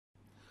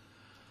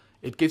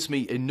It gives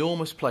me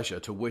enormous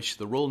pleasure to wish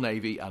the Royal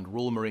Navy and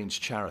Royal Marines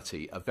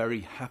charity a very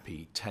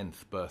happy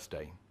 10th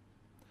birthday.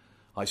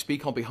 I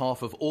speak on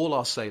behalf of all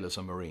our sailors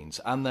and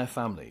Marines and their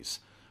families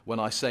when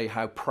I say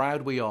how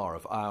proud we are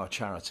of our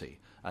charity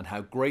and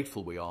how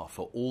grateful we are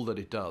for all that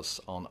it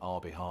does on our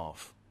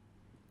behalf.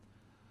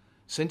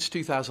 Since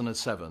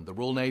 2007, the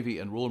Royal Navy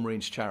and Royal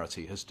Marines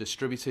charity has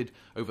distributed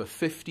over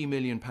 £50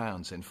 million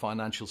in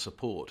financial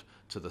support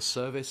to the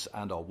service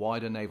and our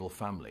wider naval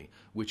family,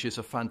 which is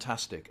a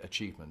fantastic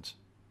achievement.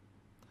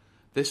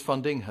 This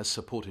funding has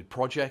supported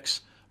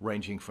projects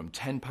ranging from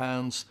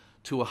 £10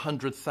 to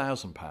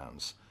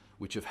 £100,000,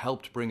 which have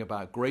helped bring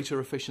about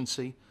greater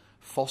efficiency,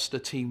 foster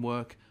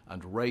teamwork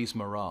and raise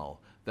morale,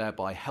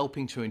 thereby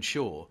helping to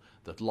ensure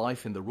that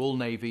life in the Royal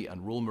Navy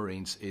and Royal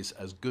Marines is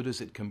as good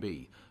as it can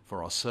be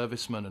for our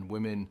servicemen and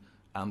women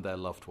and their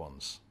loved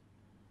ones.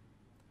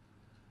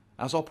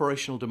 As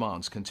operational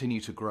demands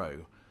continue to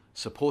grow,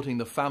 supporting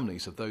the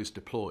families of those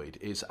deployed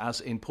is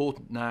as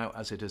important now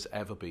as it has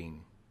ever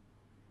been.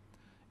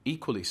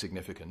 Equally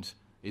significant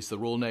is the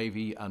Royal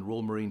Navy and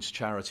Royal Marines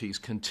charity's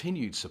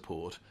continued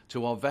support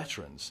to our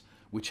veterans,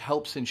 which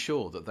helps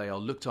ensure that they are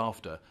looked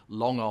after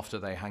long after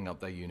they hang up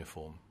their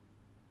uniform.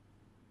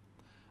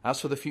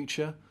 As for the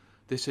future,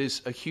 this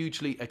is a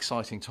hugely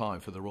exciting time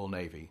for the Royal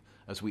Navy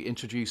as we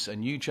introduce a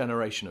new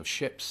generation of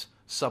ships,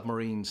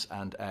 submarines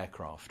and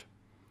aircraft.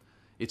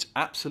 It's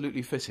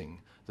absolutely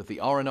fitting that the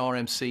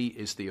RNRMC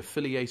is the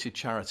affiliated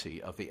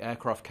charity of the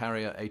aircraft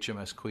carrier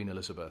HMS Queen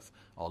Elizabeth,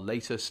 our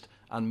latest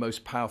and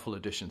most powerful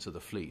addition to the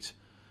fleet,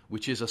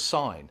 which is a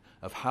sign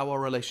of how our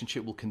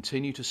relationship will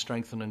continue to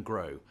strengthen and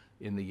grow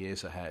in the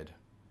years ahead.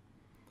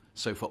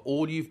 So for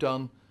all you've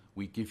done,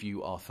 we give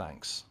you our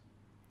thanks.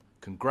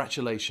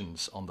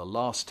 Congratulations on the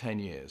last 10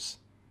 years,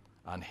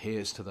 and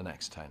here's to the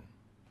next 10.